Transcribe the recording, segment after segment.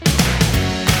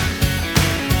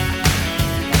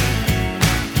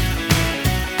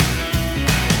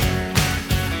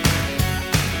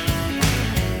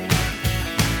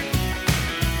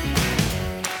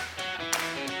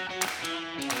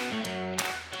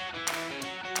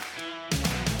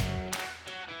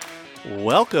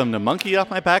Welcome to Monkey Off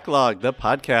My Backlog, the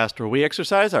podcast where we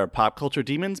exercise our pop culture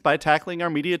demons by tackling our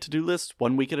media to-do lists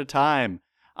 1 week at a time.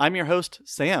 I'm your host,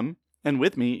 Sam, and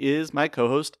with me is my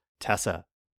co-host, Tessa.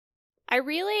 I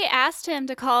really asked him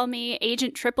to call me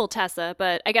Agent Triple Tessa,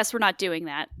 but I guess we're not doing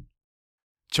that.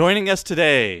 Joining us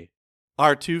today,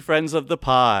 our two friends of the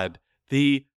pod,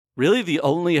 the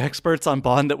only experts on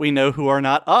Bond that we know who are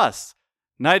not us,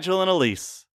 Nigel and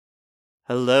Elise.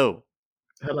 Hello.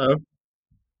 Hello.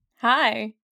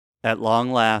 Hi. At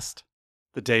long last,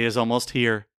 the day is almost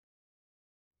here.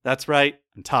 That's right,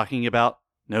 I'm talking about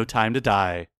No Time to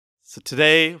Die. So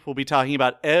today, we'll be talking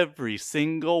about every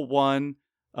single one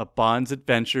of Bond's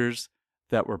adventures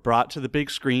that were brought to the big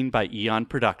screen by Eon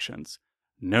Productions.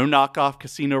 No knockoff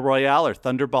Casino Royale or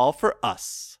Thunderball for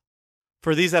us.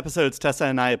 For these episodes, Tessa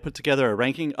and I have put together a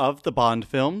ranking of the Bond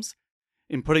films.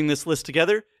 In putting this list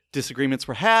together, disagreements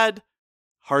were had,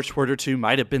 harsh word or two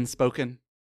might have been spoken.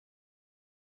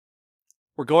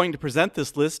 We're going to present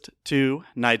this list to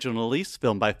Nigel and Elise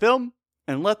film by film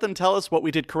and let them tell us what we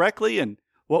did correctly and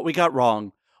what we got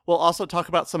wrong. We'll also talk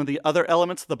about some of the other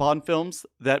elements of the Bond films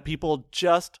that people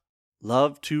just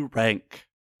love to rank.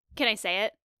 Can I say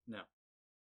it? No.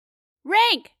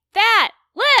 Rank that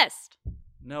list!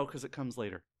 No, because it comes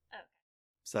later. Oh.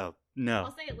 So, no.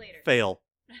 I'll say it later. Fail.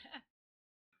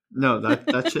 No,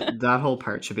 that whole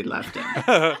part should be left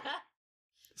in.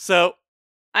 So,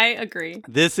 I agree.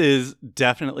 this is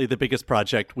definitely the biggest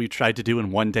project we've tried to do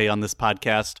in one day on this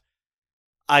podcast.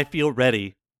 I feel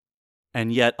ready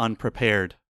and yet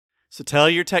unprepared. So tell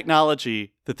your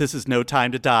technology that this is no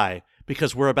time to die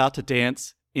because we're about to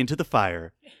dance into the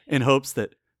fire in hopes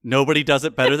that nobody does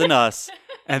it better than us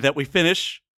and that we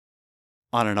finish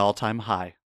on an all-time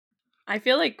high. I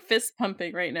feel like fist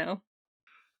pumping right now.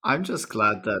 I'm just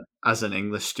glad that as an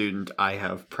English student, I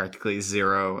have practically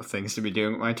zero things to be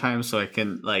doing with my time, so I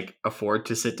can afford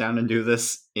to sit down and do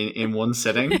this in one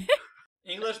sitting.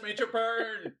 English major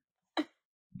burn!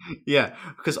 Yeah,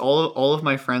 because all of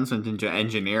my friends went into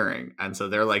engineering, and so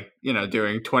they're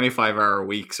doing 25-hour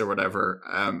weeks or whatever.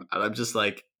 And I'm just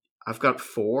like, I've got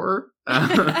 4.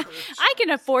 I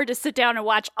can afford to sit down and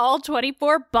watch all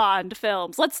 24 Bond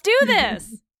films. Let's do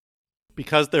this!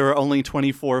 Because there are only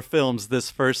 24 films, this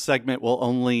first segment will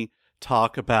only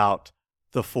talk about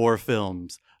the 4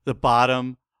 films, the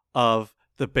bottom of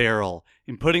the barrel.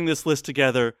 In putting this list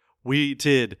together, we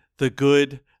did the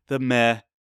good, the meh,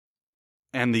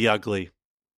 and the ugly.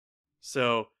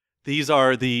 So these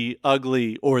are the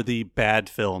ugly or the bad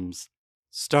films.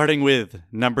 Starting with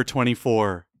number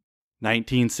 24,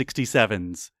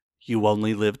 1967's You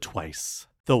Only Live Twice.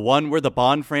 The one where the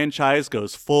Bond franchise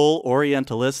goes full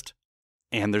Orientalist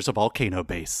and there's a volcano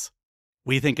base.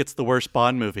 We think it's the worst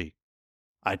Bond movie.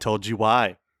 I told you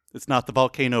why. It's not the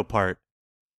volcano part.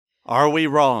 Are we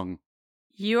wrong?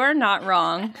 You are not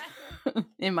wrong,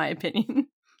 in my opinion.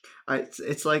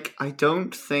 It's like I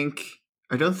don't think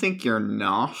you're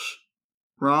not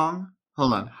wrong.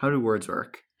 Hold on, how do words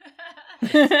work?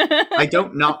 I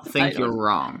don't not think you're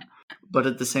wrong, but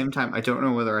at the same time, I don't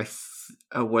know whether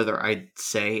whether I'd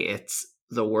say it's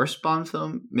the worst Bond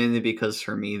film. Mainly because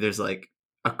for me, there's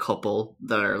a couple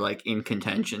that are in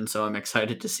contention, so I'm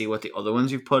excited to see what the other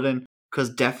ones you've put in. Because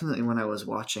definitely when I was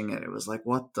watching it, it was like,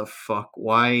 what the fuck?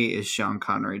 Why is Sean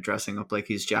Connery dressing up like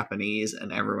he's Japanese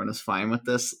and everyone is fine with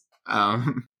this?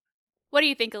 What do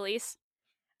you think, Elise?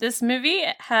 This movie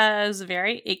has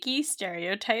very icky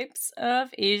stereotypes of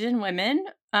Asian women,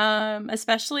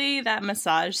 especially that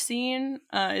massage scene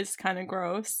is kind of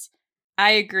gross.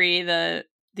 I agree that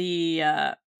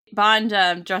the Bond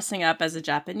dressing up as a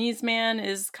Japanese man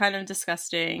is kind of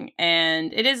disgusting,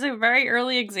 and it is a very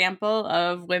early example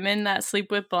of women that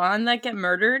sleep with Bond that get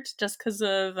murdered just because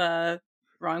of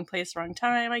wrong place, wrong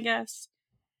time, I guess.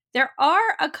 There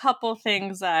are a couple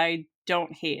things that I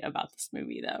don't hate about this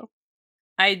movie, though.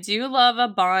 I do love a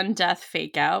Bond death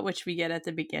fake out, which we get at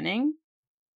the beginning.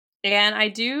 And I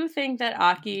do think that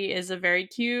Aki is a very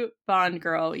cute Bond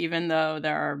girl, even though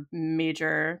there are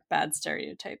major bad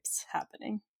stereotypes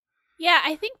happening. Yeah,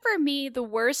 I think for me, the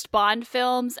worst Bond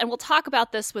films, and we'll talk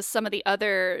about this with some of the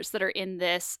others that are in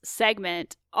this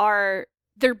segment, are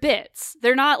they're bits.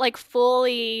 They're not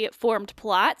fully formed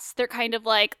plots. They're kind of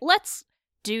let's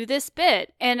do this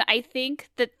bit. And I think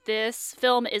that this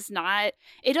film is not,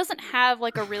 it doesn't have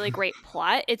a really great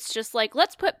plot. It's just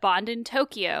let's put Bond in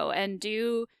Tokyo and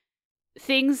do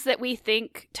things that we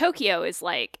think Tokyo is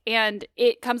like. And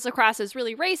it comes across as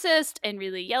really racist and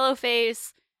really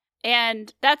yellow-face.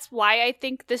 And that's why I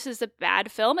think this is a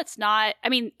bad film. It's not,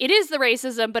 it is the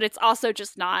racism, but it's also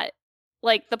just not,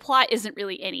 the plot isn't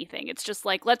really anything. It's just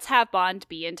let's have Bond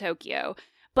be in Tokyo.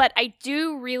 But I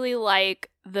do really like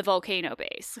the volcano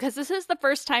base, because this is the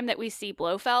first time that we see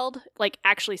Blofeld, like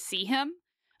actually see him.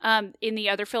 In the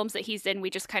other films that he's in, we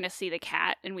just kind of see the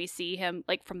cat and we see him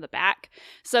like from the back.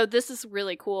 So this is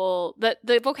really cool.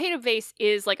 The volcano base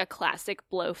is like a classic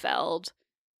Blofeld,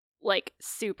 like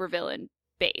supervillain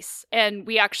base, and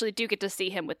we actually do get to see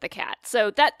him with the cat.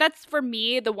 So that's for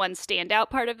me the one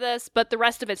standout part of this. But the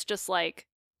rest of it's just like,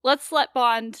 let's let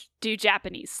Bond do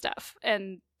Japanese stuff,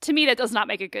 and to me that does not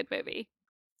make a good movie.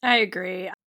 I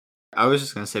agree. I was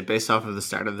just going to say, based off of the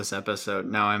start of this episode,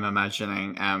 now I'm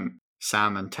imagining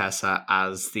Sam and Tessa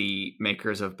as the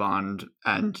makers of Bond,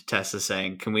 and Tessa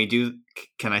saying, can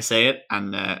I say it?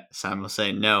 And Sam will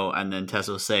say no, and then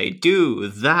Tessa will say, do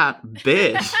that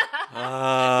bit.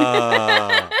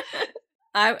 I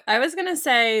was going to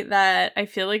say that I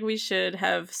feel like we should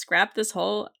have scrapped this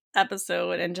whole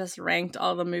episode and just ranked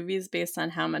all the movies based on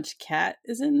how much cat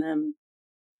is in them.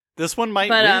 This one might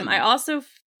win. But I also...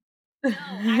 No,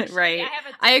 actually, right.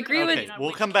 I agree with...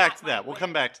 We'll come back to that. We'll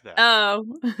come back to that. Oh.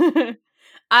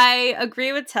 I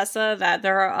agree with Tessa that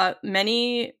there are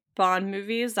many Bond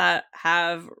movies that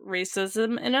have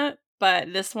racism in it,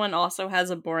 but this one also has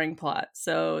a boring plot,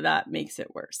 so that makes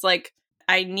it worse. Like,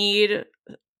 I need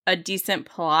a decent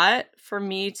plot for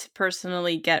me to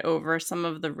personally get over some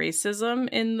of the racism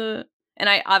in the... And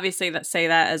I obviously say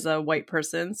that as a white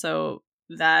person, so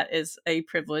that is a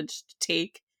privileged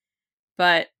take.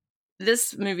 But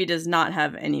this movie does not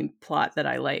have any plot that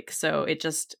I like, so it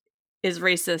just is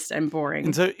racist and boring.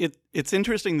 And so it's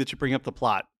interesting that you bring up the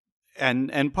plot.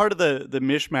 And part of the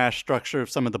mishmash structure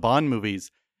of some of the Bond movies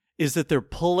is that they're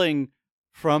pulling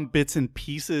from bits and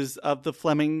pieces of the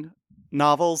Fleming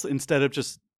novels instead of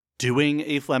just doing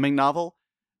a Fleming novel.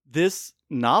 This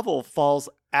novel falls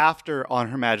after On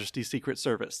Her Majesty's Secret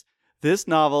Service. This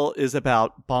novel is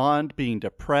about Bond being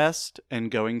depressed and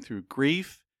going through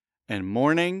grief and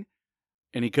mourning.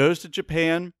 And he goes to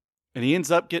Japan, and he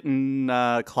ends up getting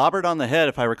clobbered on the head,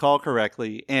 if I recall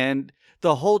correctly. And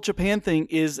the whole Japan thing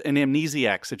is an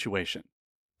amnesiac situation.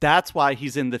 That's why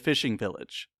he's in the fishing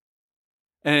village.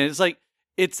 And it's like,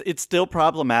 it's still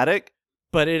problematic,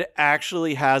 but it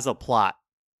actually has a plot.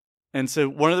 And so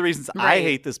one of the reasons I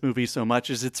hate this movie so much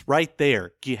is it's right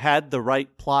there. You had the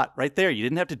right plot right there. You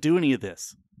didn't have to do any of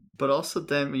this. But also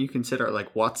then when you consider,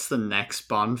 like, what's the next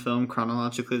Bond film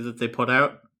chronologically that they put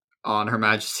out? On Her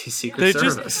Majesty's Secret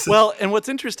Service. And what's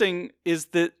interesting is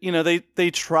that, you know, they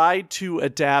tried to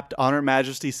adapt On Her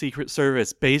Majesty's Secret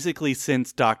Service basically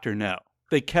since Dr. No.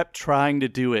 They kept trying to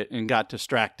do it and got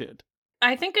distracted.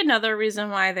 I think another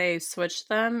reason why they switched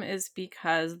them is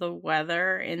because the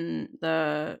weather in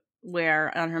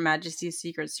where On Her Majesty's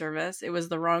Secret Service, it was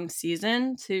the wrong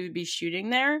season to be shooting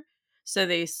there, so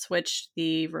they switched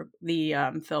the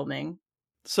filming.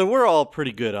 So we're all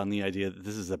pretty good on the idea that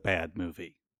this is a bad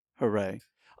movie. Hooray.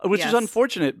 Which is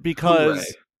unfortunate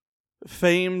because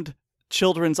famed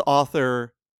children's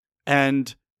author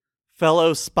and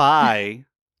fellow spy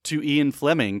to Ian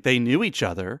Fleming, they knew each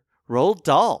other. Roald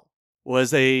Dahl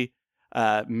was a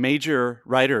major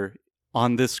writer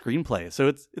on this screenplay. So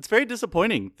it's very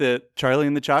disappointing that Charlie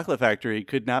and the Chocolate Factory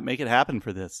could not make it happen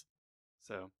for this.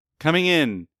 So coming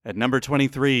in at number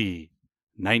 23,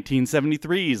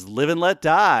 1973's Live and Let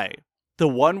Die. The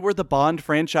one where the Bond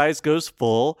franchise goes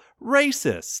full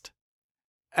racist.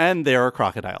 And there are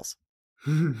crocodiles.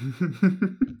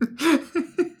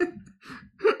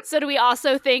 So do we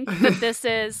also think that this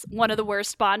is one of the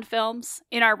worst Bond films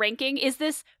in our ranking? Is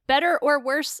this better or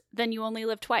worse than You Only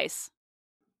Live Twice?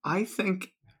 I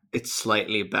think it's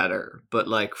slightly better. But,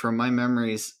 like, from my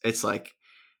memories, it's like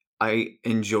I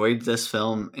enjoyed this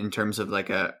film in terms of,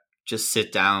 like, just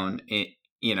sit down,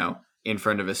 in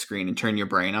front of a screen and turn your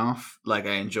brain off. Like,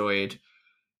 I enjoyed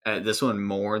this one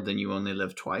more than You Only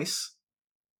Live Twice,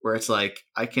 where it's like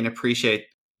I can appreciate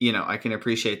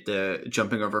the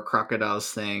jumping over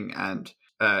crocodiles thing, and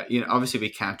obviously we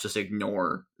can't just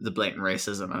ignore the blatant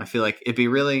racism. And I feel like it'd be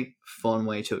a really fun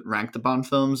way to rank the Bond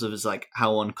films. It was like,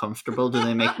 how uncomfortable do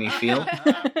they make me feel?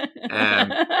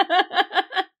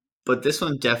 But this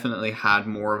one definitely had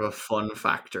more of a fun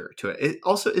factor to it.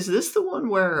 Also, is this the one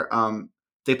where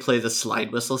they play the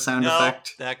slide whistle sound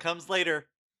effect? That comes later.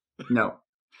 No,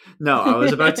 I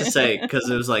was about to say, because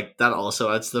it was like, that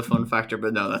also adds to the fun factor,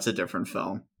 but no, that's a different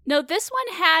film. No, this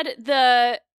one had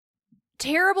the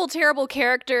terrible, terrible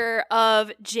character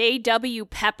of J.W.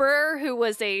 Pepper, who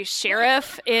was a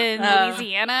sheriff in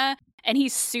Louisiana. And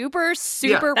he's super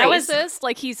racist.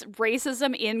 Like, he's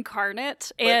racism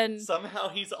incarnate. And but somehow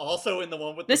he's also in the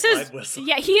one with the slide whistle.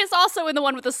 Yeah, he is also in the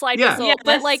one with the slide whistle. Yeah,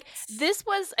 but, like, this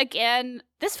was, again,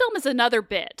 this film is another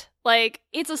bit. Like,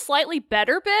 it's a slightly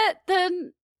better bit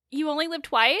than You Only Live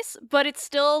Twice, but it's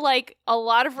still like a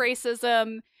lot of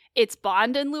racism. It's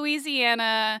Bond in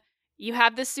Louisiana. You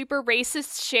have this super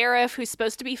racist sheriff who's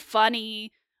supposed to be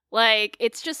funny. Like,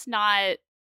 it's just not,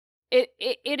 it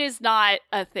is not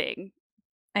a thing.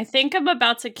 I think I'm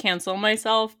about to cancel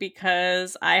myself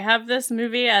because I have this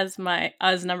movie as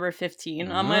number 15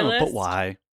 on my list. But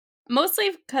why?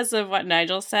 Mostly because of what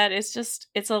Nigel said.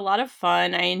 It's a lot of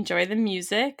fun. I enjoy the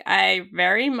music. I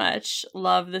very much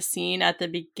love the scene at the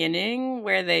beginning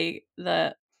where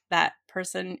that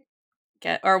person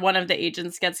one of the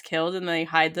agents gets killed and they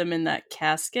hide them in that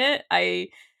casket.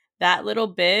 That little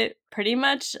bit pretty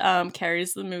much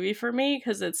carries the movie for me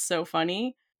because it's so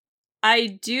funny.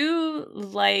 I do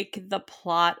like the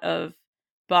plot of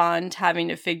Bond having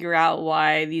to figure out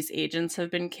why these agents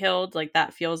have been killed. Like,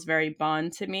 that feels very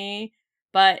Bond to me.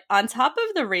 But on top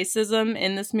of the racism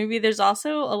in this movie, there's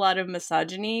also a lot of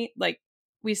misogyny. Like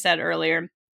we said earlier,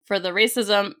 for the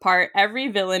racism part, every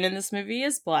villain in this movie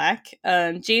is black.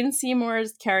 Jane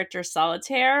Seymour's character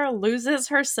Solitaire loses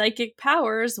her psychic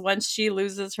powers once she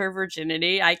loses her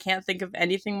virginity. I can't think of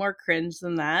anything more cringe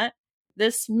than that.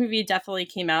 This movie definitely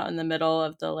came out in the middle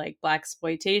of the like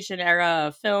blaxploitation era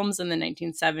of films in the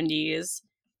 1970s,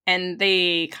 and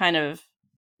they kind of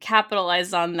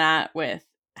capitalized on that with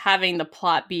having the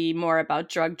plot be more about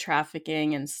drug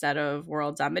trafficking instead of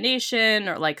world domination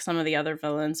or like some of the other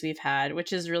villains we've had,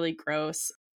 which is really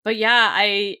gross. But yeah,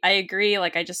 I agree.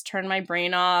 Like, I just turned my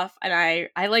brain off, and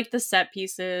I like the set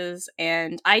pieces,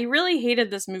 and I really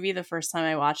hated this movie the first time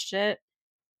I watched it.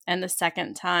 And the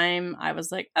second time, I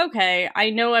was like, okay,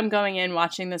 I know I'm going in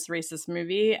watching this racist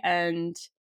movie, and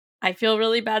I feel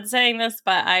really bad saying this,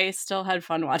 but I still had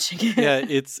fun watching it. Yeah,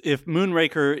 it's if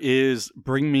Moonraker is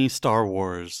Bring Me Star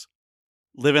Wars,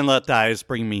 Live and Let Die is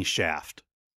Bring Me Shaft.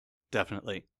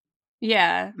 Definitely.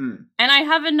 Yeah. And I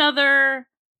have another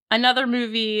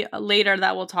movie later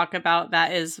that we'll talk about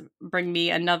that is Bring Me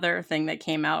Another thing that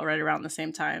came out right around the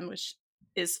same time, which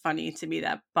is funny to me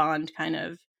that Bond kind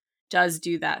of does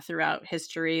do that throughout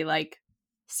history, like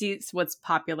sees what's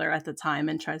popular at the time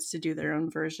and tries to do their own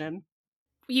version.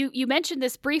 You mentioned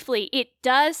this briefly. It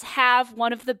does have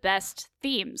one of the best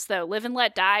themes, though. Live and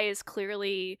Let Die is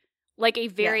clearly like a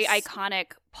very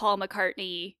iconic Paul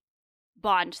McCartney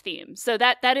Bond theme. So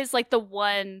that is like the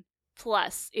one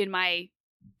plus in my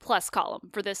plus column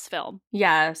for this film.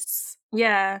 Yes.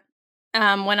 Yeah.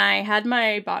 When I had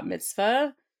my bat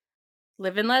mitzvah,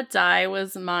 Live and Let Die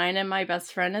was mine and my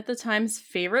best friend at the time's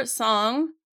favorite song.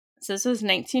 So this was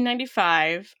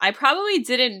 1995. I probably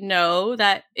didn't know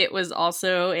that it was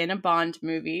also in a Bond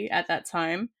movie at that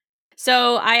time.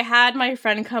 So I had my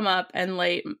friend come up and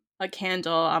light a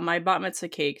candle on my bat mitzvah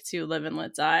cake to Live and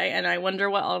Let Die. And I wonder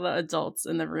what all the adults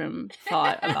in the room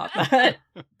thought about that.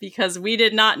 Because we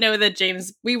did not know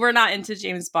that we were not into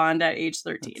James Bond at age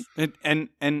 13.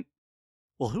 And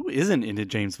well, who isn't into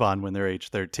James Bond when they're age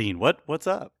 13? What's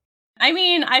up? I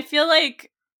mean, I feel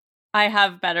like I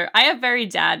have very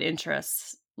dad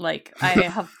interests. Like, I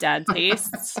have dad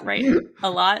tastes, right? A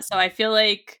lot. So I feel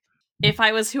like if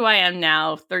I was who I am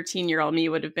now, 13-year-old me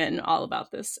would have been all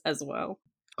about this as well.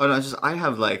 Oh no, I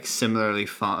have like similarly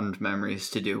fond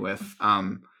memories to do with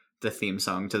the theme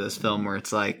song to this film, where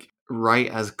it's like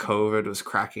right as COVID was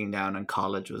cracking down and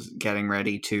college was getting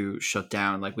ready to shut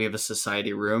down. Like, we have a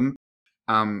society room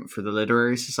for the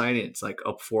literary society. It's like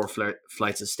up 4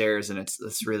 flights of stairs, and it's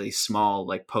this really small,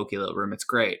 like pokey little room. It's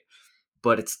great,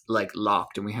 but it's like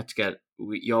locked, and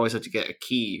you always had to get a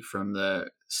key from the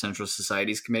Central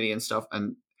Societies Committee and stuff.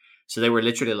 And so they were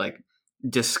literally like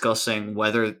discussing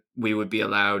whether we would be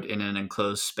allowed in an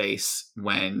enclosed space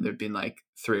when there'd been like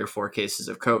 3 or 4 cases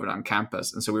of COVID on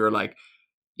campus. And so we were like,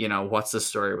 what's the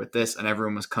story with this? And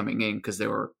everyone was coming in because they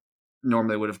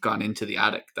normally would have gone into the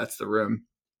attic. That's the room.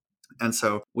 And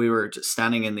so we were just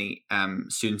standing in the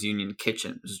Students' Union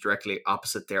kitchen, which is directly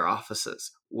opposite their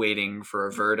offices, waiting for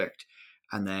a verdict.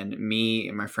 And then me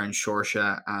and my friend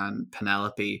Shorsha and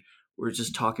Penelope were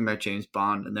just talking about James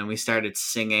Bond. And then we started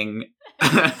singing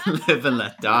Live and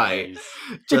Let Die,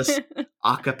 just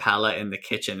a cappella in the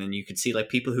kitchen. And you could see like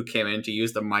people who came in to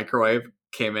use the microwave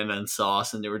came in and saw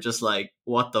us, and they were just like,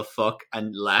 what the fuck,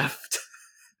 and left.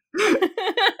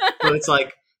 But it's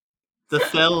like, the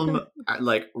film,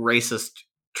 like, racist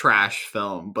trash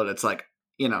film, but it's like,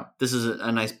 this is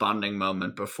a nice bonding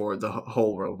moment before the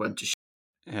whole world went to shit.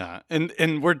 Yeah,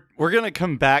 and we're gonna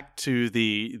come back to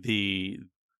the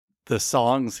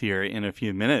songs here in a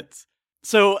few minutes.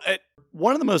 So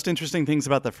one of the most interesting things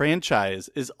about the franchise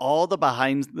is all the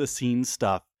behind the scenes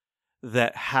stuff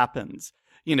that happens.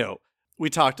 We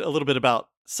talked a little bit about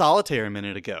Solitaire a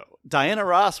minute ago. Diana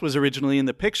Ross was originally in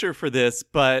the picture for this,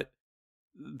 but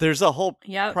there's a whole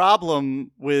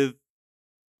problem with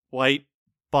white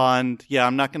Bond. Yeah,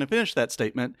 I'm not going to finish that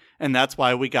statement. And that's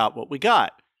why we got what we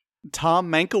got.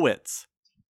 Tom Mankiewicz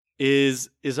is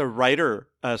a writer,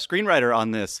 a screenwriter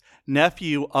on this,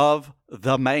 nephew of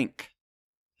the Mank,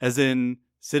 as in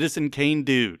Citizen Kane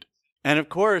dude. And of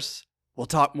course, we'll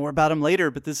talk more about him later,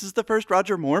 but this is the first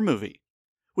Roger Moore movie.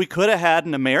 We could have had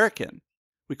an American.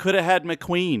 We could have had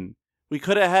McQueen. We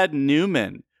could have had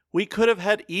Newman. We could have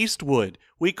had Eastwood.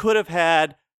 We could have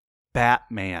had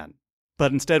Batman.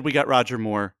 But instead we got Roger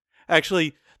Moore.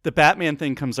 Actually, the Batman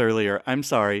thing comes earlier. I'm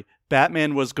sorry.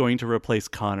 Batman was going to replace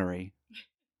Connery.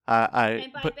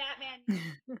 And by Batman,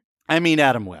 I mean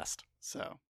Adam West.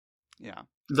 So, yeah.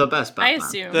 The best Batman. I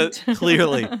assumed.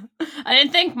 Clearly. I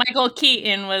didn't think Michael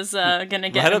Keaton was going to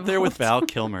get right up there with Val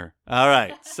Kilmer. All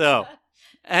right. So,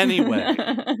 anyway.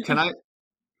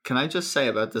 Can I just say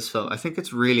about this film, I think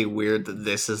it's really weird that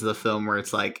this is the film where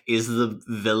it's like, is the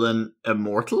villain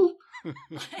immortal?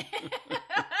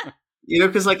 You know,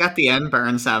 because like at the end,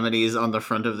 Baron Samity's on the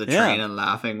front of the train and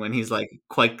laughing when he's like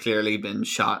quite clearly been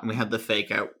shot, and we had the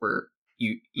fake out where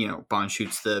you know Bond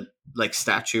shoots the like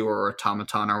statue or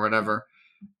automaton or whatever,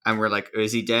 and we're like,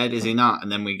 is he dead? Is he not?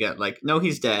 And then we get like, no,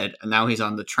 he's dead, and now he's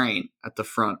on the train at the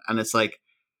front, and it's like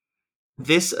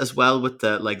this as well with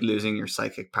the like losing your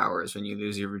psychic powers when you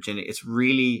lose your virginity. It's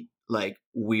really like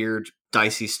weird,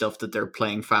 dicey stuff that they're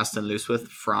playing fast and loose with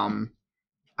from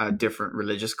different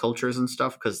religious cultures and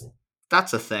stuff, because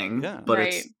that's a thing, but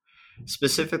it's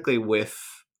specifically with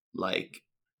like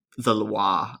the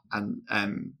Loa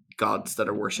and gods that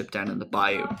are worshipped down in the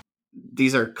bayou.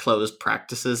 These are closed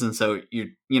practices, and so you're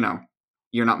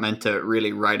not meant to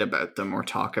really write about them or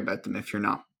talk about them if you're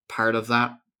not part of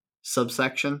that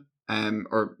subsection,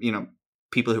 or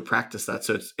people who practice that.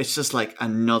 So it's just like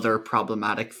another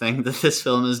problematic thing that this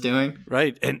film is doing.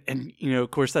 Right. And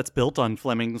of course, that's built on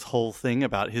Fleming's whole thing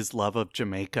about his love of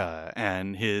Jamaica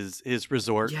and his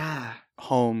resort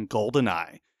home,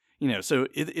 Goldeneye. So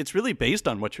it's really based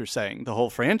on what you're saying, the whole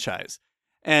franchise.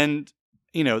 And,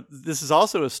 this is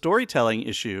also a storytelling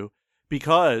issue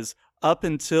because up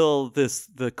until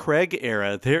the Craig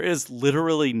era, there is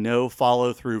literally no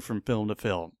follow through from film to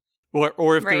film.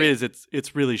 Or if there is,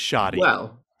 it's really shoddy.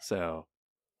 Well,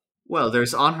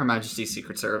 there's On Her Majesty's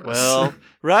Secret Service. Well,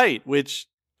 right.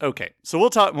 Okay. So we'll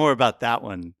talk more about that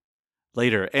one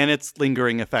later and its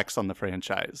lingering effects on the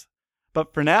franchise.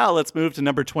 But for now, let's move to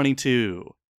number 22.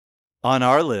 On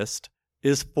our list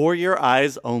is For Your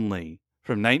Eyes Only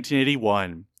from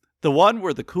 1981. The one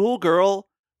where the cool girl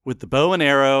with the bow and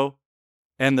arrow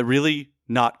and the really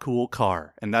not cool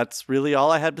car. And that's really all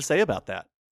I had to say about that.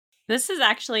 This is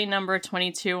actually number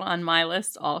 22 on my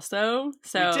list also,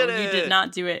 so you did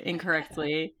not do it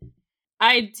incorrectly.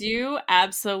 I do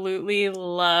absolutely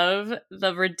love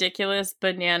the ridiculous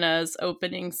bananas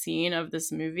opening scene of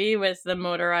this movie with the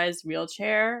motorized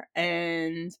wheelchair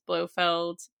and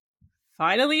Blofeld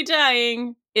finally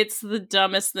dying. It's the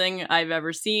dumbest thing I've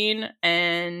ever seen,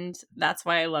 and that's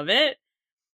why I love it.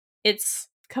 It's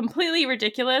completely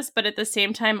ridiculous, but at the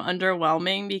same time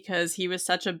underwhelming because he was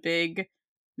such a big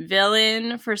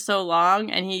villain for so long,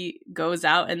 and he goes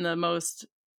out in the most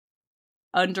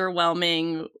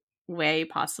underwhelming way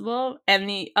possible. And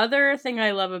the other thing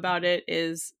I love about it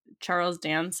is Charles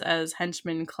Dance as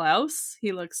henchman Klaus.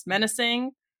 He looks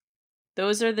menacing.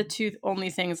 Those are the two only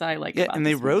things I like about and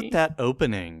they this wrote movie. that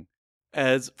opening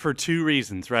as for two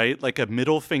reasons, right? Like a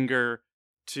middle finger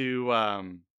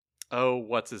to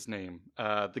what's his name?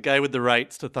 The guy with the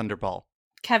rights to Thunderball.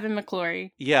 Kevin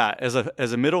McClory. Yeah, as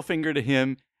a middle finger to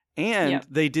him. And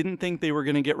they didn't think they were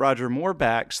going to get Roger Moore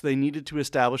back, so they needed to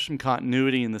establish some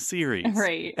continuity in the series.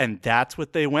 Right. And that's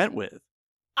what they went with.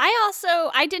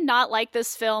 I did not like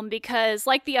this film because,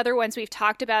 like the other ones we've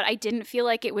talked about, I didn't feel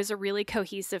like it was a really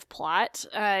cohesive plot.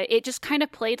 It just kind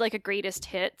of played like a greatest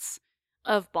hits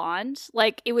of Bond.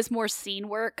 Like, it was more scene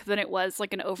work than it was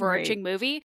like an overarching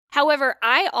movie. However,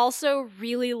 I also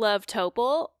really love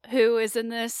Topol, who is in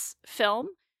this film.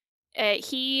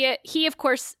 He of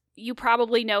course, you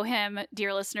probably know him,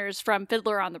 dear listeners, from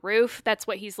Fiddler on the Roof. That's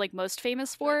what he's like most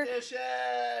famous for. Tradition!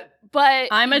 But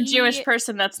I'm a Jewish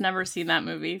person that's never seen that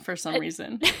movie for some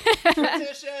reason.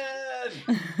 Tradition!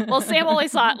 Well, Sam only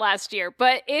saw it last year,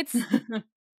 but it's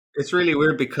really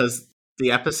weird because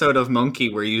the episode of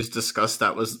Monkey where you discussed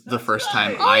that was the first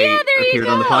time Oh, yeah, I there you appeared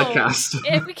on the go. podcast.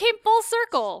 It became full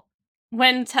circle.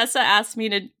 When Tessa asked me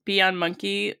to be on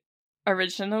Monkey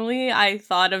originally, I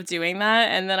thought of doing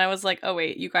that, and then I was like, oh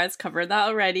wait, you guys covered that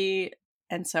already,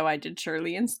 and so I did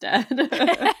Shirley instead.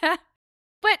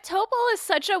 But Topol is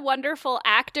such a wonderful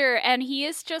actor, and he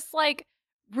is just like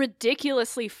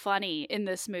ridiculously funny in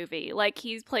this movie. Like,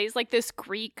 he plays like this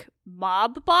Greek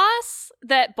mob boss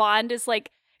that Bond is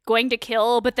like going to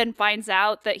kill, but then finds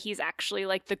out that he's actually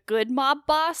like the good mob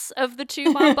boss of the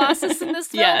two mob bosses in this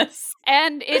film. Yes.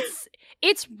 And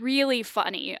it's really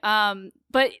funny.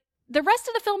 But the rest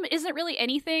of the film isn't really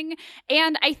anything.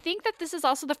 And I think that this is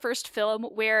also the first film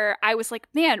where I was like,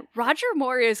 man, Roger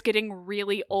Moore is getting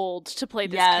really old to play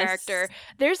this character.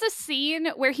 There's a scene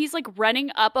where he's like running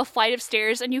up a flight of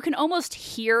stairs and you can almost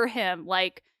hear him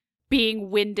like being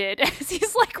winded as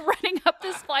he's like running up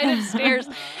this flight of stairs.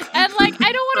 And like,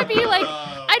 I don't want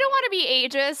to be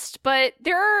ageist, but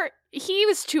he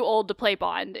was too old to play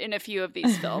Bond in a few of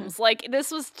these films. Like,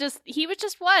 he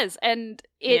was. And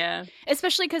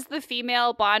especially because the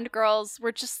female Bond girls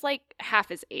were just like half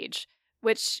his age,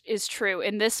 which is true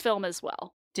in this film as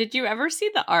well. Did you ever see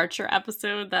the Archer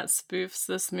episode that spoofs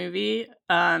this movie?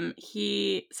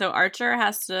 So Archer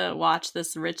has to watch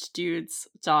this rich dude's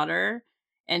daughter,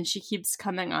 and she keeps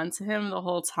coming onto him the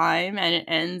whole time, and it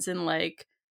ends in like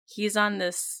he's on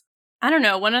this, I don't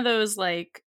know, one of those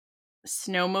like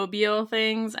snowmobile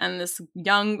things, and this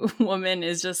young woman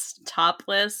is just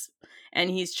topless and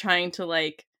he's trying to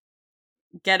like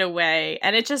get away,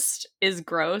 and it just is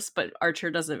gross, but Archer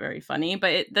does it very funny.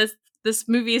 But this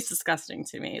movie is disgusting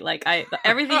to me. Like,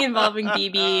 everything involving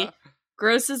BB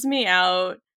grosses me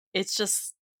out. It's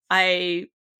just, I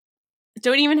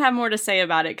don't even have more to say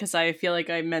about it because I feel like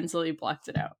I mentally blocked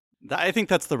it out. I think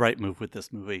that's the right move with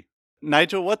this movie.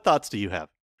 Nigel, what thoughts do you have?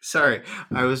 Sorry,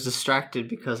 I was distracted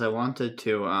because I wanted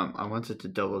to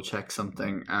double check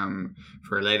something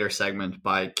for a later segment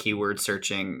by keyword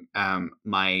searching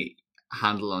my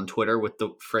handle on Twitter with the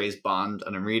phrase Bond,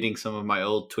 and I'm reading some of my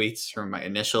old tweets from my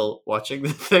initial watching the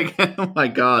thing. Oh my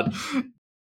god.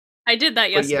 I did that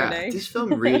yesterday. Yeah, this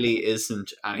film really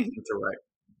isn't anything to write.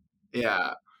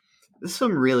 Yeah. This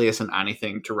film really isn't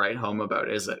anything to write home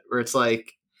about, is it? Where it's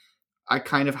like, I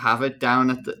kind of have it down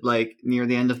at near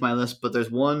the end of my list, but there's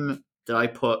one that I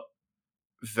put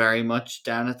very much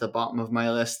down at the bottom of my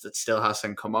list that still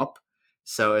hasn't come up.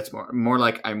 So it's more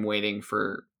like I'm waiting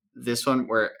for this one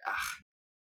where,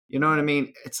 you know what I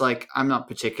mean? It's like I'm not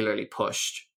particularly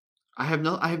pushed. I have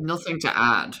nothing to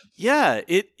add. Yeah,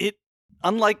 it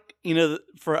unlike,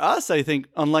 for us, I think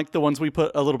unlike the ones we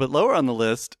put a little bit lower on the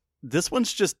list, this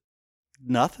one's just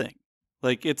nothing.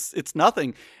 Like, it's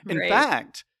nothing. In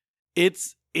fact,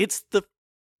 it's the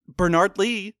Bernard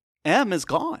Lee M is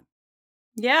gone.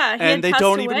 Yeah, and they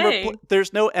don't even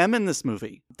there's no M in this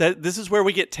movie. This is where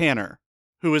we get Tanner,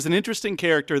 who is an interesting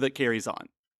character that carries on.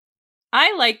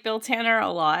 I like Bill Tanner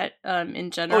a lot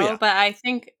in general, but I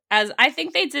think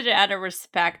they did it out of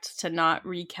respect to not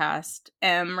recast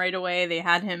M right away. They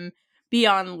had him be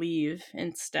on leave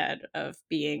instead of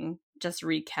being just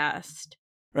recast.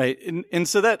 Right. And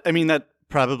so that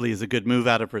probably is a good move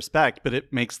out of respect, but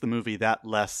it makes the movie that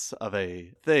less of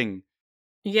a thing.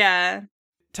 Yeah.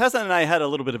 Tessa and I had a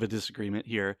little bit of a disagreement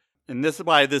here, and this is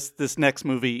why this next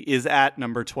movie is at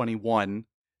number 21.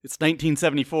 It's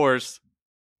 1974's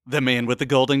The Man with the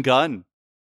Golden Gun.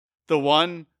 The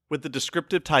one with the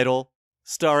descriptive title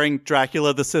starring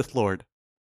Dracula the Sith Lord.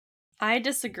 I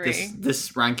disagree.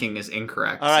 This ranking is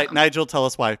incorrect. All right, Sam. Nigel, tell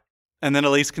us why. And then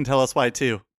Elise can tell us why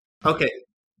too. Okay.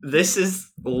 This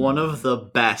is one of the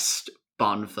best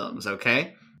Bond films,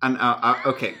 okay? And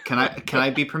okay, can I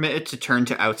be permitted to turn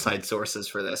to outside sources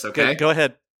for this? Okay, go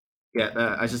ahead.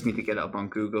 Yeah, I just need to get up on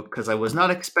Google because I was not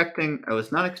expecting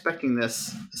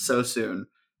this so soon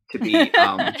to be hit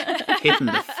in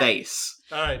the face.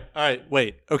 All right,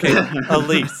 wait. Okay,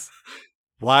 Elise,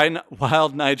 while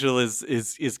Nigel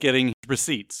is getting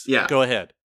receipts, go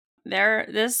ahead.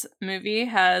 This movie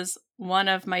has one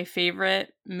of my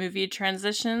favorite movie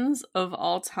transitions of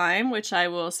all time, which I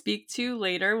will speak to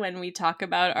later when we talk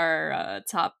about our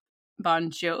top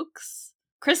Bond jokes.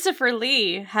 Christopher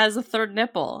Lee has a third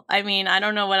nipple. I mean, I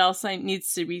don't know what else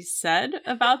needs to be said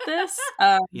about this.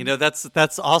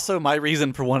 That's also my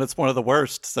reason for one. It's one of the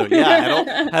worst. So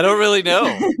yeah, I don't really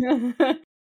know.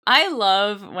 I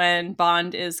love when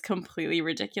Bond is completely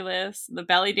ridiculous. The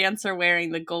belly dancer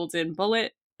wearing the golden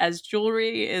bullet as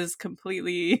jewelry is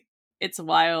completely, it's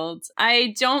wild.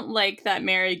 I don't like that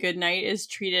Mary Goodnight is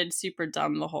treated super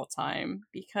dumb the whole time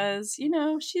because,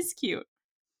 she's cute.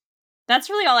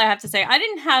 That's really all I have to say. I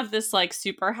didn't have this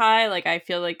super high. I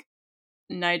feel like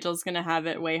Nigel's gonna have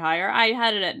it way higher. I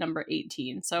had it at number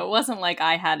 18, so it wasn't like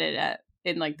I had it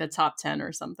in the top 10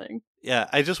 or something. Yeah,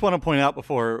 I just want to point out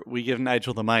before we give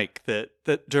Nigel the mic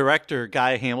that director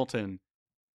Guy Hamilton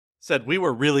said we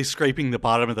were really scraping the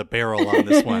bottom of the barrel on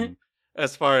this one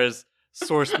as far as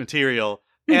source material.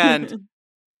 And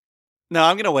No,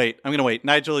 I'm gonna wait.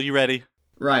 Nigel, are you ready?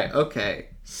 Right, okay.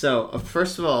 So,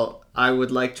 first of all, I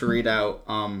would like to read out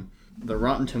the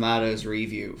Rotten Tomatoes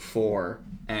review for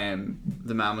The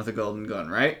Man with the Golden Gun,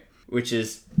 right? Which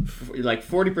is like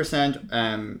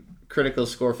 40% critical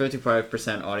score,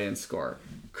 55% audience score.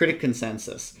 Critic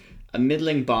consensus. A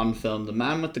middling Bond film, The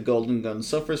Man with the Golden Gun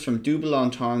suffers from double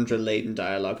entendre-laden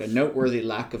dialogue, a noteworthy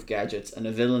lack of gadgets, and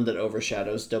a villain that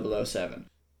overshadows 007.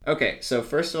 Okay, so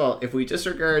first of all, if we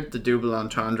disregard the double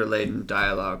entendre-laden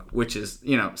dialogue, which is,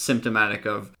 symptomatic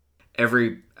of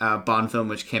every Bond film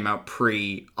which came out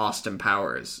pre-Austin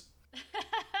Powers,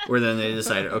 where then they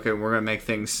decided, okay, we're going to make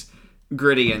things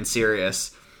gritty and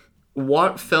serious.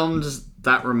 What film does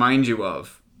that remind you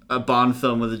of? A Bond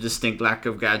film with a distinct lack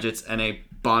of gadgets and a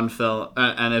Bond film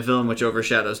and a villain which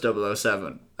overshadows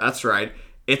 007. That's right.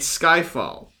 It's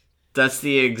Skyfall. That's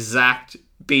the exact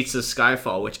beats of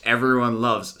Skyfall, which everyone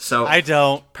loves. So I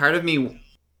don't. Part of me...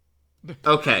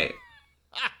 Okay.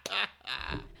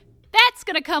 That's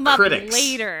going to come up Critics.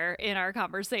 later in our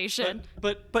conversation.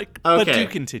 But Okay. do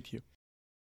continue.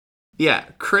 Yeah,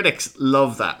 critics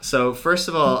love that. So first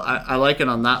of all, I like it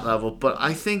on that level, but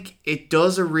I think it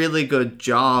does a really good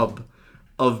job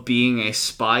of being a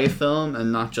spy film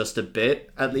and not just a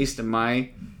bit, at least in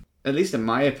my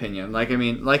opinion.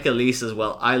 Like Elise as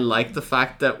well, I like the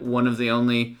fact that one of the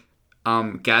only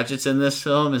gadgets in this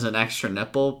film is an extra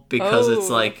nipple, because it's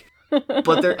like,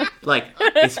 but they're like,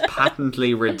 it's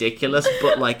patently ridiculous,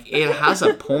 but like it has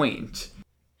a point.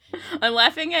 I'm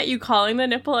laughing at you calling the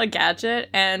nipple a gadget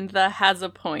and the has a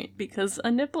point, because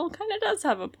a nipple kind of does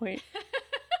have a point.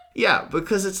 Yeah,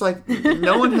 because it's like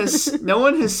no one has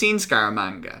seen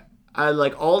Scaramanga.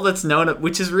 Like all that's known,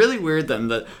 which is really weird then,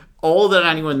 that all that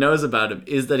anyone knows about him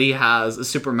is that he has a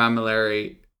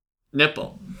supermammillary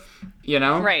nipple.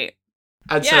 Right.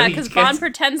 And Yeah, because Bond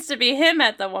pretends to be him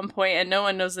at the one point, and no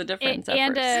one knows the difference.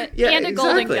 And at first. a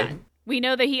golden gun. We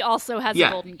know that he also has a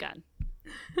golden gun.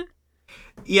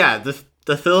 Yeah,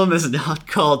 the film is not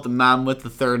called The Man with the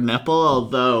Third Nipple,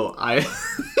 although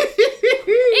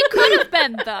It could have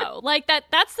been, though. Like,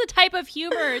 that's the type of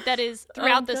humor that is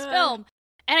throughout this film.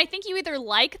 And I think you either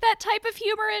like that type of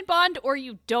humor in Bond or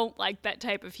you don't like that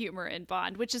type of humor in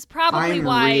Bond, which is probably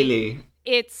why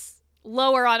it's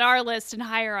lower on our list and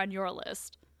higher on your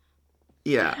list.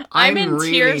 Yeah, I'm in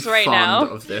really tears right now.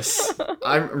 Of this.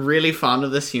 I'm really fond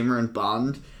of this humor in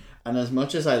Bond. And as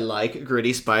much as I like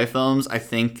gritty spy films, I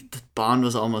think Bond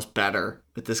was almost better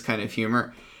with this kind of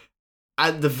humor.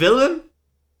 The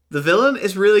villain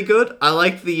is really good. I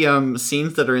like the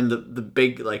scenes that are in the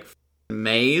big like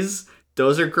maze.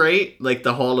 Those are great. Like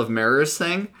the Hall of Mirrors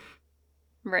thing.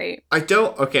 Right. I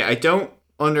don't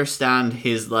understand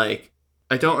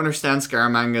I don't understand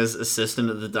Scaramanga's assistant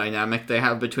of the dynamic they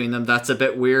have between them. That's a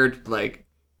bit weird. Like,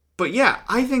 but yeah,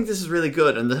 I think this is really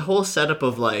good. And the whole setup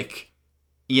of like,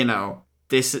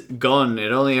 this gun,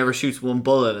 it only ever shoots one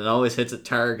bullet and always hits a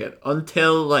target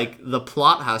until like the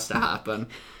plot has to happen.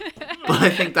 But I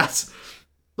think that's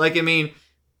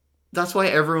that's why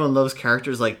everyone loves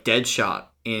characters like Deadshot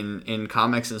in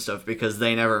comics and stuff, because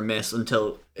they never miss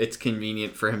until it's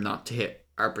convenient for him not to hit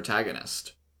our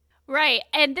protagonist. Right.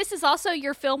 And this is also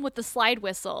your film with the slide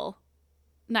whistle,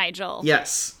 Nigel.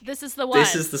 Yes. This is the one.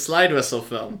 This is the slide whistle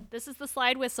film. This is the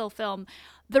slide whistle film.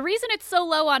 The reason it's so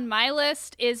low on my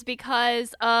list is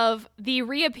because of the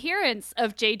reappearance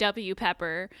of J.W.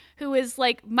 Pepper, who is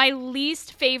like my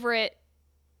least favorite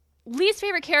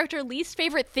character, least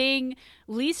favorite thing,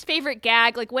 least favorite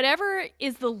gag. Like whatever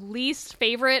is the least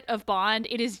favorite of Bond,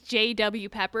 it is J.W.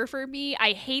 Pepper for me.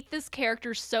 I hate this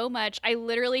character so much. I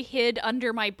literally hid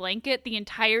under my blanket the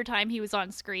entire time he was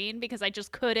on screen because I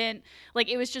just couldn't. Like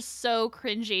it was just so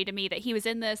cringy to me that he was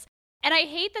in this. And I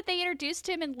hate that they introduced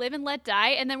him in Live and Let Die,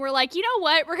 and then we're like, you know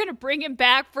what? We're going to bring him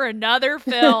back for another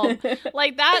film.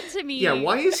 Like, that to me... Yeah,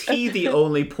 why is he the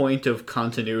only point of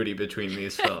continuity between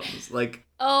these films? Like...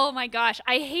 Oh my gosh,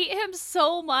 I hate him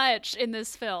so much in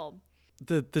this film.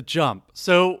 The jump.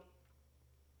 So,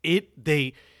 it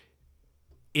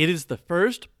is the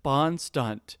first Bond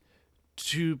stunt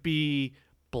to be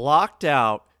blocked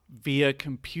out via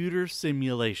computer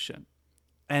simulation.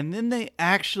 And then they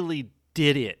actually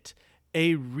did it.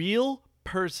 A real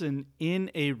person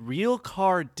in a real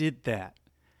car did that.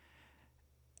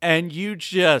 And you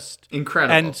just...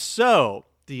 Incredible. And so,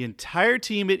 the entire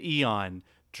team at Eon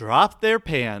dropped their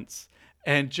pants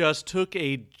and just took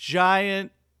a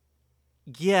giant...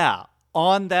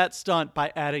 on that stunt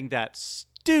by adding that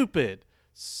stupid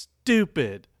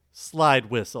slide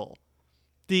whistle.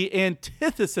 The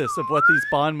antithesis of what these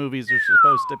Bond movies are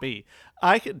supposed to be.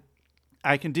 I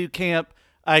can do camp.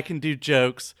 I can do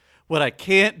jokes. What I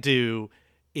can't do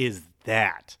is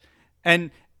that.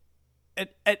 And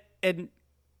the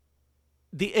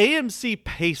AMC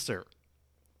Pacer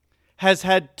has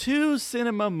had 2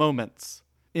 cinema moments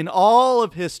in all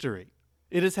of history.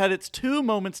 It has had its 2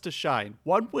 moments to shine.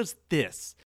 One was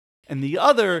this, and the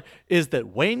other is that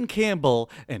Wayne Campbell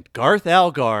and Garth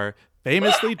Algar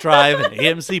famously drive an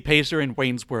AMC Pacer in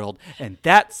Wayne's World, and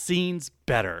that scene's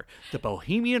better. The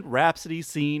Bohemian Rhapsody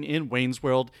scene in Wayne's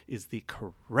World is the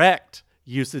correct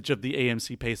usage of the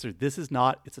AMC Pacer. This is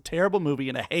not. It's a terrible movie,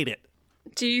 and I hate it.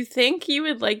 Do you think you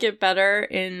would like it better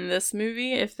in this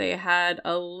movie if they had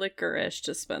a licorice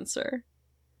dispenser?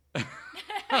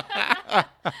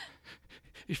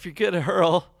 If you're gonna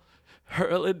hurl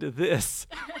into this.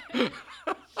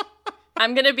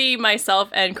 I'm gonna be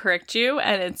myself and correct you,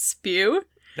 and it's spew.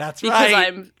 That's because right.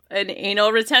 I'm an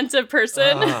anal retentive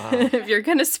person. If you're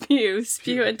gonna spew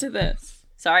into this.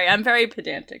 Sorry, I'm very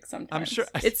pedantic sometimes. I'm sure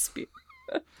it's spew.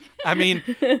 I mean,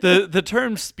 the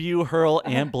terms spew, hurl,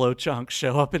 and blow chunk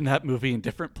show up in that movie in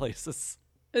different places.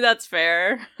 That's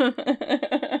fair.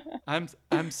 I'm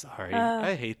sorry.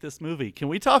 I hate this movie. Can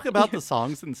we talk about the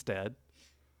songs instead?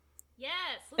 Yes.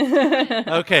 Let's do it.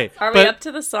 Okay. Are we up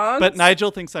to the songs? But Nigel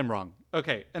thinks I'm wrong.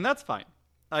 Okay, and that's fine.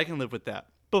 I can live with that.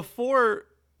 Before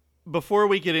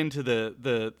we get into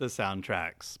the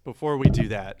soundtracks, before we do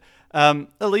that,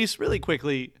 Elise, really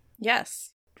quickly. Yes.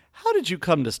 How did you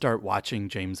come to start watching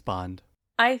James Bond?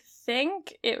 I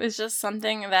think it was just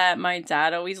something that my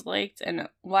dad always liked, and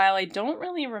while I don't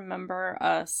really remember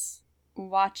us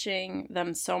watching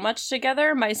them so much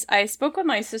together, I spoke with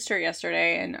my sister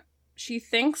yesterday, and she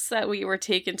thinks that we were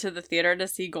taken to the theater to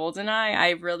see GoldenEye. I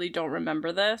really don't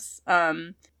remember this.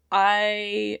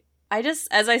 I just,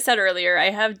 as I said earlier,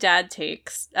 I have dad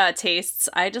tastes.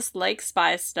 I just like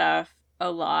spy stuff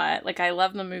a lot. Like, I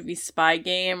love the movie Spy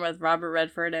Game with Robert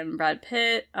Redford and Brad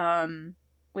Pitt,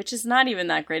 which is not even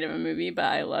that great of a movie, but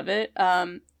I love it.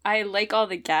 I like all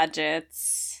the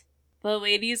gadgets. The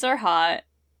ladies are hot.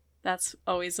 That's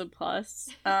always a plus.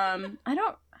 I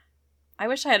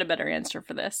wish I had a better answer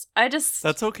for this.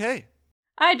 That's okay.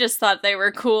 I just thought they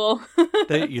were cool.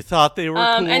 You thought they were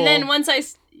cool. And then once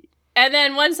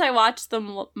I watched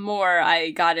them more, I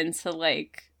got into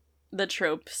like the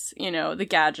tropes, the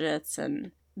gadgets,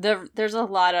 and there's a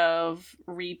lot of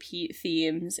repeat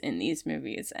themes in these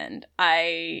movies, and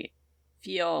I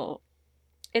feel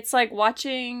it's like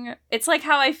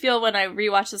how I feel when I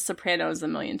rewatch The Sopranos a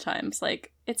million times.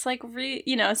 Like, it's like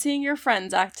seeing your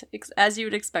friends act as you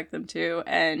would expect them to,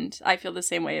 and I feel the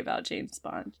same way about James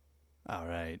Bond. All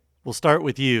right. We'll start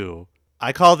with you.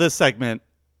 I call this segment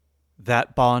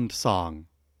That Bond Song.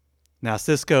 Now,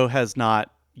 Cisco has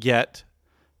not yet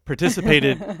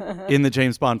participated in the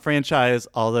James Bond franchise,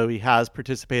 although he has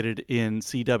participated in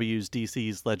CW's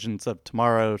DC's Legends of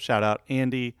Tomorrow. Shout out,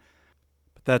 Andy.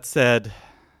 But that said,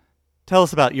 tell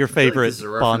us about your favorite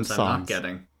Bond songs. I'm not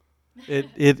getting. It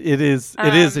is,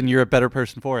 and you're a better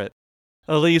person for it.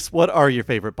 Elise, what are your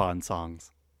favorite Bond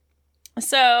songs?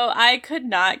 So I could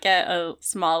not get a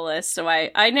small list, so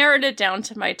I narrowed it down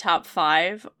to my top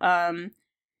 5.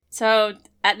 So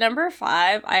at number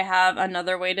 5, I have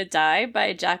Another Way to Die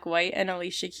by Jack White and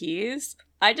Alicia Keys.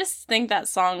 I just think that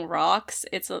song rocks.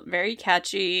 It's very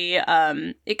catchy.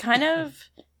 It kind of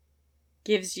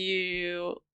gives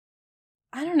you,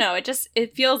 I don't know,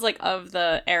 it feels like of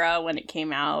the era when it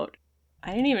came out.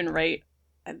 I didn't even write.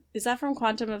 Is that from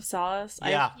Quantum of Solace?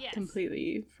 Yeah. I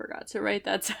completely forgot to write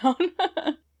that down.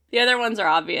 The other ones are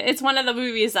obvious. It's one of the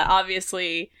movies that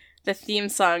obviously the theme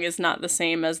song is not the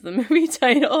same as the movie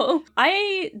title.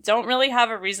 I don't really have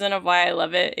a reason of why I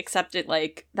love it, except it,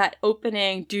 like, that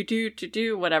opening,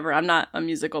 do, whatever. I'm not a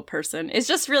musical person. It's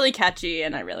just really catchy,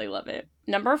 and I really love it.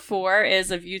 Number 4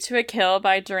 is A View to a Kill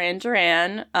by Duran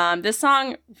Duran. This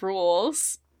song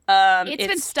rules. It's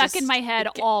been stuck in my head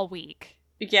all week.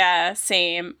 Yeah,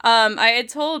 same. I've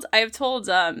told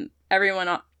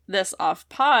everyone this off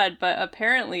pod, but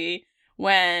apparently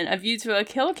when A View to a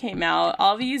Kill came out,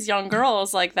 all these young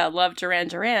girls like that love Duran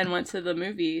Duran went to the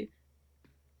movie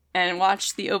and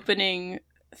watched the opening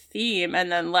theme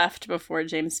and then left before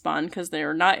James Bond because they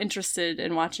were not interested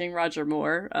in watching Roger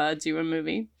Moore do a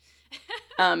movie.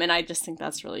 And I just think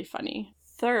that's really funny.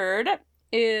 Third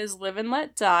is Live and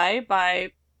Let Die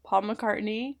by Paul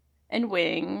McCartney and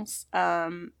Wings.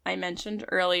 I mentioned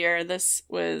earlier, this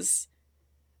was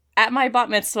at my bat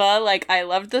mitzvah. Like, I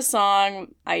loved the song.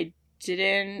 I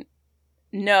didn't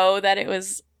know that it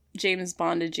was James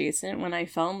Bond adjacent when I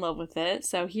fell in love with it.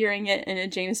 So hearing it in a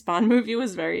James Bond movie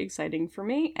was very exciting for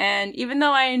me. And even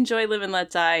though I enjoy Live and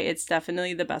Let Die, it's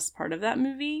definitely the best part of that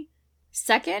movie.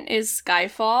 Second is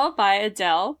Skyfall by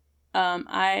Adele.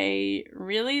 I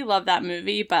really love that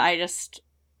movie, but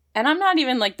and I'm not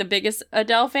even like the biggest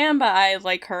Adele fan, but I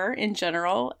like her in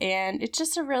general, and it's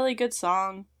just a really good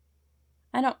song.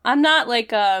 I'm not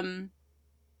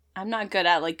good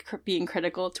at like being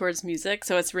critical towards music,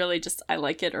 so it's really just I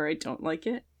like it or I don't like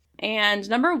it. And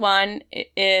number 1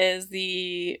 is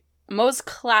the most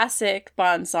classic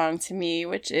Bond song to me,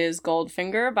 which is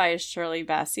Goldfinger by Shirley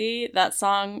Bassey. That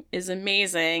song is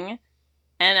amazing.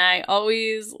 And I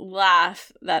always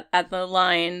laugh at the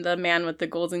line, the man with the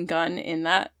golden gun in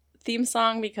that theme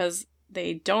song, because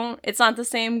it's not the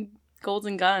same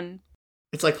golden gun.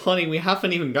 It's like, honey, we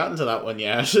haven't even gotten to that one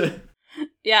yet.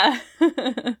 Yeah.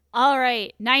 All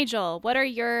right, Nigel, what are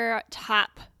your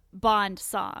top Bond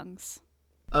songs?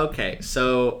 Okay,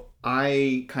 so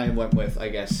I kind of went with, I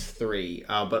guess, 3.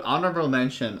 But honorable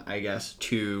mention, I guess,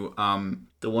 to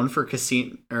the one for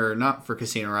Casino, or not for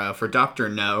Casino Royale, for Dr.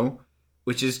 No,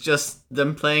 which is just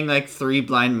them playing like 3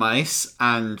 blind mice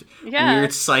and weird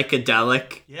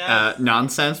psychedelic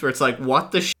nonsense where it's like,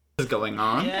 what the is going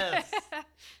on? Yes.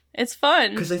 It's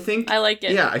fun. Because I like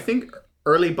it. Yeah, I think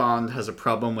early Bond has a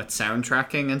problem with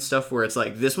soundtracking and stuff where it's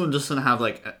like, this one doesn't have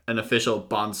like an official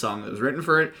Bond song that was written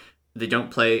for it. They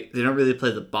don't really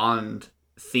play the Bond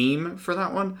theme for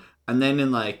that one. And then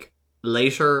in like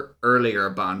earlier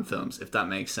Bond films, if that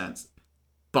makes sense,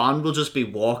 Bond will just be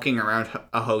walking around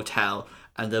a hotel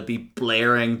and they'll be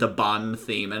blaring the Bond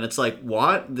theme. And it's like,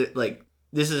 what? Like,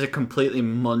 this is a completely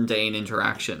mundane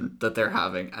interaction that they're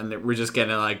having. And we're just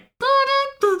getting like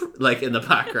in the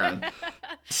background.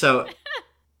 So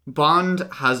Bond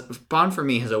for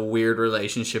me has a weird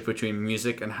relationship between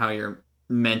music and how you're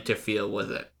meant to feel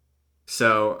with it.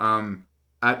 So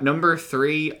at number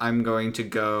 3, I'm going to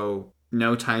go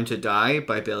No Time to Die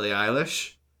by Billie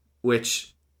Eilish,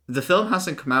 which the film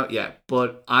hasn't come out yet,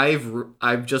 but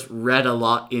I've just read a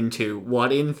lot into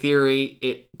what in theory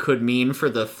it could mean for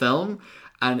the film,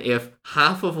 and if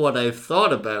half of what I've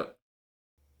thought about,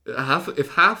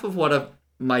 if half of what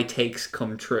my takes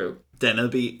come true, then it'll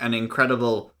be an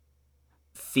incredible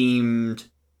theme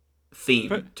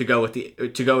to go with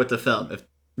the film. If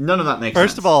none of that makes sense.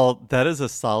 First of all, that is a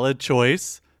solid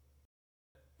choice.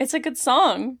 It's a good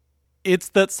song. It's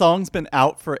that song's been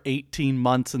out for 18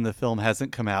 months and the film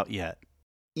hasn't come out yet.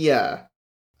 Yeah.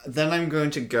 Then I'm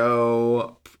going to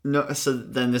go... No, so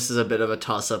then this is a bit of a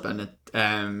toss-up. And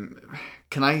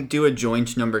can I do a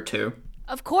joint number 2?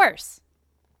 Of course.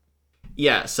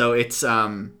 Yeah, so it's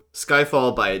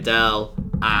Skyfall by Adele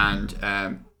and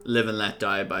Live and Let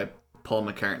Die by Paul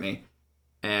McCartney.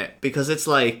 Because it's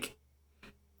like...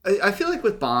 I feel like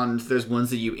with Bond, there's ones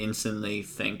that you instantly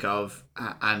think of,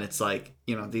 and it's like,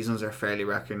 you know, these ones are fairly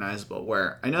recognizable,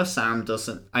 where I know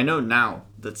now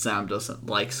that Sam doesn't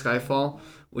like Skyfall,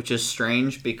 which is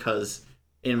strange because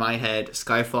in my head,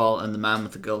 Skyfall and The Man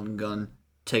with the Golden Gun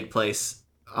take place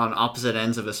on opposite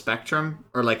ends of a spectrum,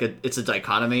 or like it's a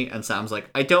dichotomy, and Sam's like,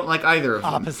 I don't like either of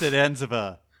them. Opposite ends of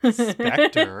a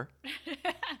specter.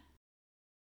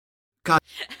 God.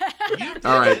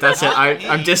 All right, that's it.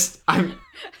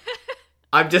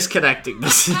 I'm disconnecting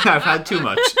this. I've had too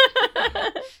much.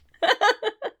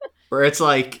 Where it's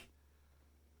like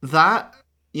that,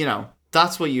 you know,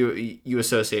 that's what you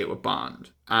associate with Bond.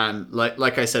 And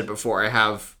like I said before, I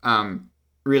have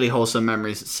really wholesome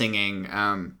memories singing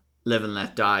Live and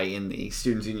Let Die in the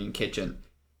Students' Union kitchen.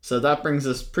 So that brings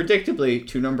us predictably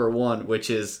to number 1, which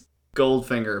is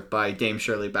Goldfinger by Dame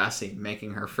Shirley Bassey,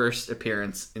 making her first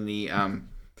appearance in the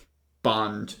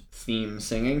Bond theme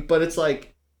singing. But it's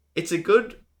like, it's a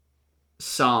good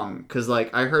song, because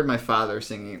like I heard my father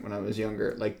singing it when I was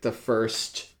younger, like the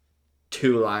first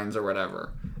 2 lines or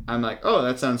whatever. I'm like, oh,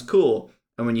 that sounds cool.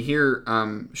 And when you hear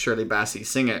Shirley Bassey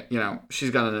sing it, you know,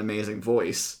 she's got an amazing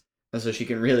voice, and so she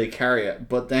can really carry it.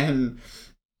 But then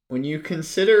when you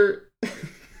consider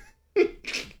the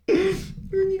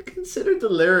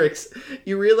lyrics,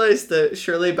 you realize that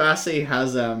Shirley Bassey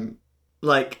has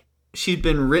she's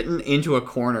been written into a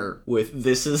corner with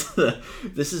this is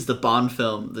the Bond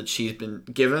film that she's been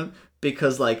given,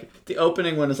 because like the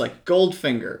opening one is like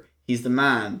Goldfinger, he's the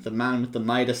man with the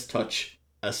Midas touch,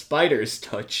 a spider's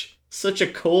touch, such a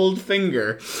cold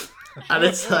finger. And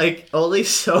it's like only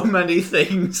so many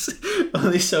things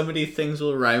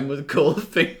will rhyme with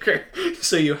Goldfinger,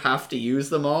 so you have to use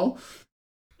them all.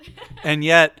 And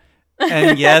yet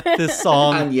this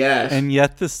song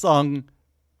this song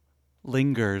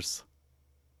lingers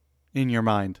in your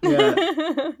mind.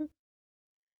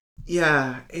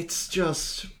 Yeah, it's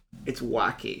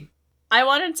wacky. I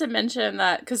wanted to mention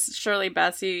that because Shirley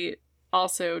Bassey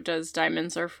also does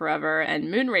Diamonds Are Forever and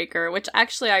Moonraker, which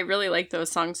actually I really like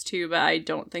those songs too, but I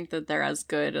don't think that they're as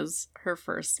good as her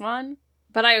first one.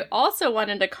 But I also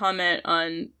wanted to comment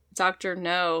on Dr.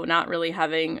 No not really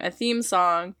having a theme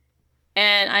song.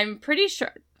 And I'm pretty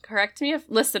sure,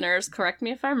 listeners, correct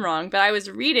me if I'm wrong, but I was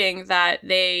reading that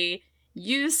they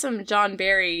used some John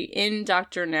Barry in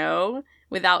Dr. No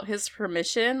without his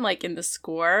permission, like in the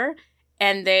score.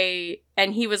 And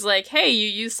he was like, hey, you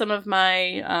used some of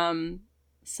my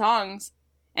songs.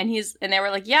 And they were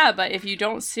like, yeah, but if you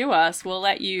don't sue us, we'll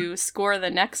let you score the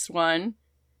next one.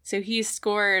 So he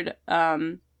scored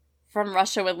From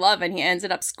Russia with Love, and he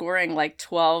ended up scoring like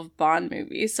 12 Bond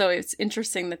movies. So it's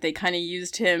interesting that they kind of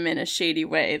used him in a shady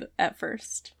way at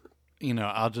first. You know,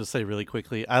 I'll just say really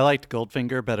quickly, I liked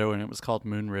Goldfinger better when it was called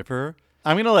Moon River.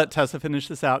 I'm going to let Tessa finish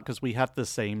this out because we have the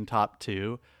same top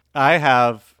two. I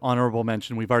have honorable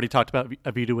mention. We've already talked about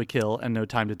A View to a Kill and No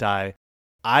Time to Die.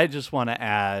 I just want to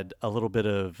add a little bit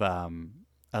of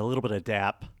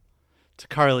dap to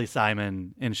Carly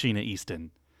Simon and Sheena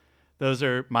Easton. Those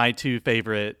are my two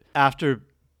favorite. After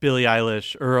Billie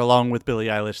Eilish, or along with Billie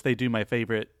Eilish, they do my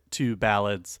favorite two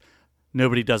ballads,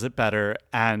 Nobody Does It Better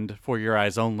and For Your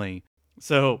Eyes Only.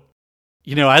 So,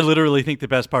 you know, I literally think the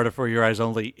best part of For Your Eyes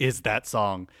Only is that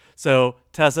song. So,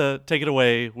 Tessa, take it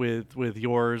away with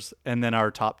yours and then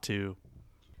our top two.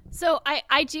 So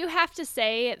I do have to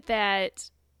say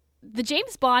that the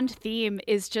James Bond theme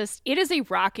is it is a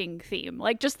rocking theme,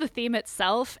 like just the theme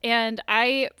itself. And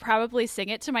I probably sing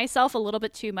it to myself a little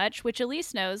bit too much, which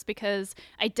Elise knows because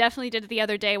I definitely did it the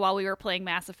other day while we were playing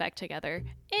Mass Effect together.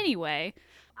 Anyway,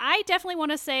 I definitely want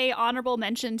to say honorable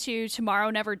mention to Tomorrow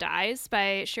Never Dies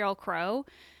by Sheryl Crow.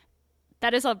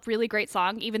 That is a really great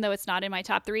song, even though it's not in my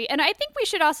top three. And I think we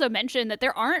should also mention that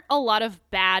there aren't a lot of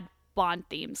bad Bond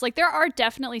themes. Like, there are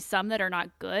definitely some that are not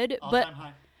good.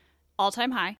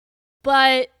 All-time high.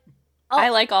 But I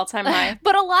like All Time High.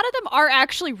 But a lot of them are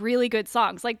actually really good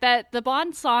songs. Like that, the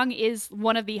Bond song is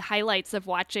one of the highlights of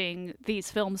watching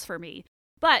these films for me.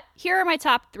 But here are my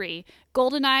top three.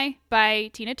 Goldeneye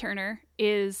by Tina Turner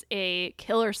is a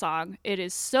killer song. It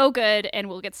is so good and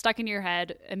will get stuck in your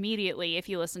head immediately if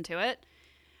you listen to it.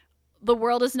 The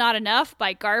World Is Not Enough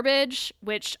by Garbage,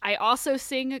 which I also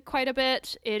sing quite a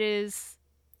bit. It is...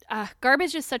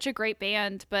 Garbage is such a great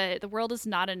band, but The World Is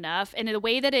Not Enough, and the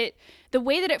way that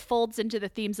it folds into the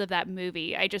themes of that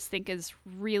movie, I just think is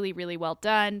really, really well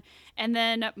done. And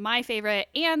then my favorite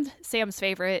and Sam's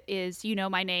favorite is You Know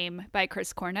My Name by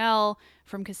Chris Cornell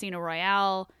from Casino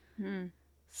Royale.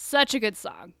 Such a good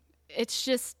song. It's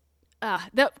just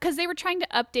because they were trying to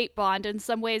update Bond in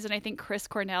some ways, and I think Chris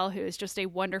Cornell, who is just a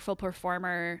wonderful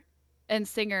performer and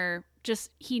singer,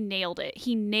 he nailed it.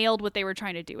 He nailed what they were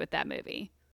trying to do with that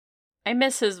movie. I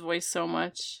miss his voice so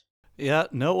much. Yeah,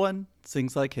 no one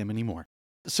sings like him anymore.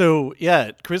 So, yeah,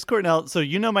 Chris Cornell. So,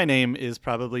 You Know My Name is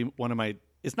probably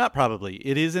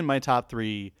it is in my top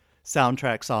three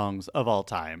soundtrack songs of all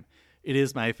time. It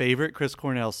is my favorite Chris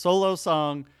Cornell solo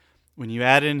song. When you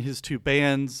add in his two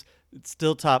bands, it's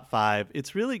still top five.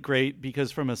 It's really great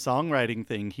because from a songwriting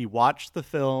thing, he watched the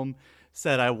film,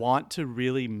 said, I want to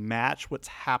really match what's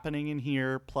happening in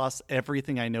here, plus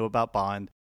everything I know about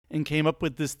Bond, and came up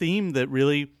with this theme that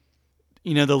really,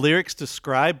 you know, the lyrics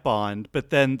describe Bond, but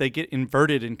then they get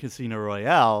inverted in Casino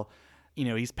Royale. You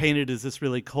know, he's painted as this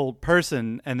really cold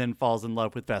person and then falls in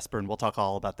love with Vesper, and we'll talk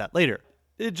all about that later.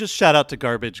 Just shout out to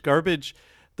Garbage. Garbage,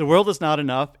 The World Is Not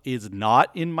Enough is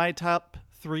not in my top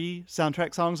three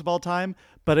soundtrack songs of all time,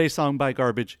 but a song by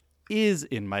Garbage is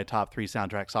in my top three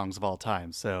soundtrack songs of all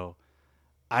time. So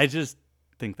I just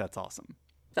think that's awesome.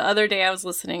 The other day I was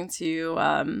listening to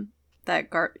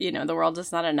The World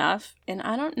Is Not Enough, and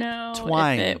I don't know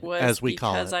Twine, if it was as we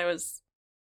call it.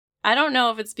 I don't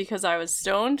know if it's because I was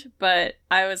stoned, but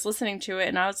I was listening to it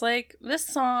and I was like, this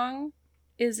song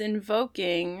is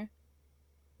invoking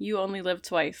You Only Live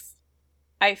Twice.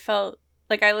 I felt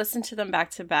like I listened to them back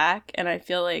to back, and I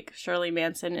feel like Shirley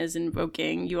Manson is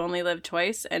invoking You Only Live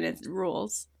Twice, and it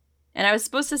rules. And I was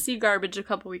supposed to see Garbage a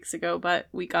couple weeks ago, but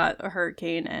we got a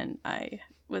hurricane and I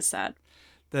was sad.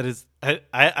 That is,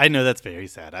 I know that's very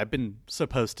sad. I've been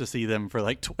supposed to see them for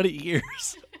like 20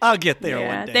 years. I'll get there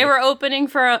one day. They were opening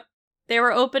for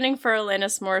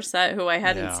Alanis Morissette, who I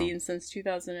hadn't seen since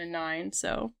 2009.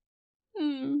 So,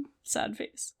 sad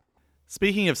face.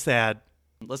 Speaking of sad,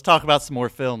 let's talk about some more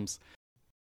films.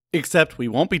 Except we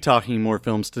won't be talking more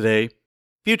films today.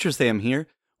 Future Sam here.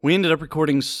 We ended up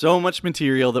recording so much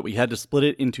material that we had to split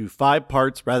it into 5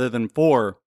 parts rather than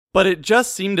 4. But it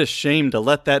just seemed a shame to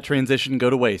let that transition go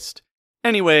to waste.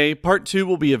 Anyway, part 2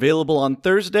 will be available on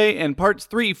Thursday, and parts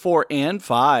 3, 4, and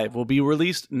 5 will be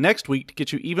released next week to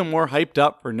get you even more hyped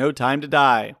up for No Time to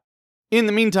Die. In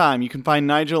the meantime, you can find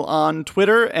Nigel on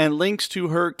Twitter and links to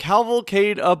her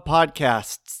cavalcade of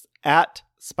podcasts at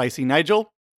Spicy Nigel.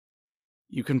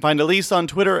 You can find Elise on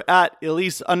Twitter at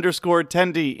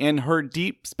Elise_Tendy and her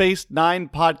Deep Space Nine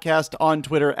podcast on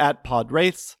Twitter at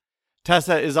Podwraiths.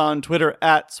 Tessa is on Twitter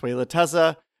at Suela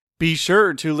Tessa. Be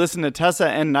sure to listen to Tessa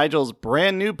and Nigel's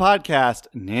brand new podcast,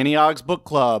 Nanny Ogg's Book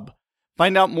Club.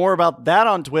 Find out more about that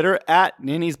on Twitter at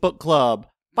Nanny's Book Club.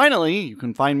 Finally, you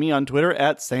can find me on Twitter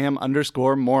at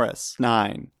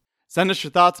Sam_Morris9. Send us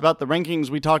your thoughts about the rankings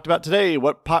we talked about today,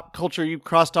 what pop culture you've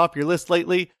crossed off your list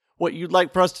lately, what you'd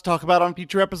like for us to talk about on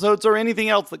future episodes, or anything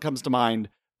else that comes to mind.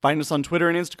 Find us on Twitter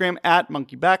and Instagram at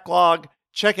Monkey Backlog.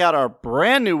 Check out our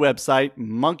brand new website,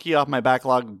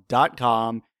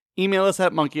 monkeyoffmybacklog.com. Email us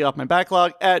at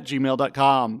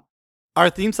monkeyoffmybacklog@gmail.com. Our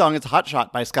theme song is Hot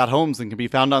Shot by Scott Holmes and can be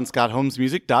found on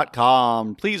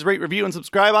scottholmesmusic.com. Please rate, review, and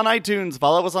subscribe on iTunes.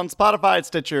 Follow us on Spotify,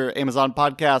 Stitcher, Amazon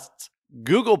Podcasts,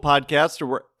 Google Podcasts, or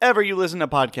wherever you listen to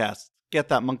podcasts. Get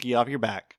that monkey off your back.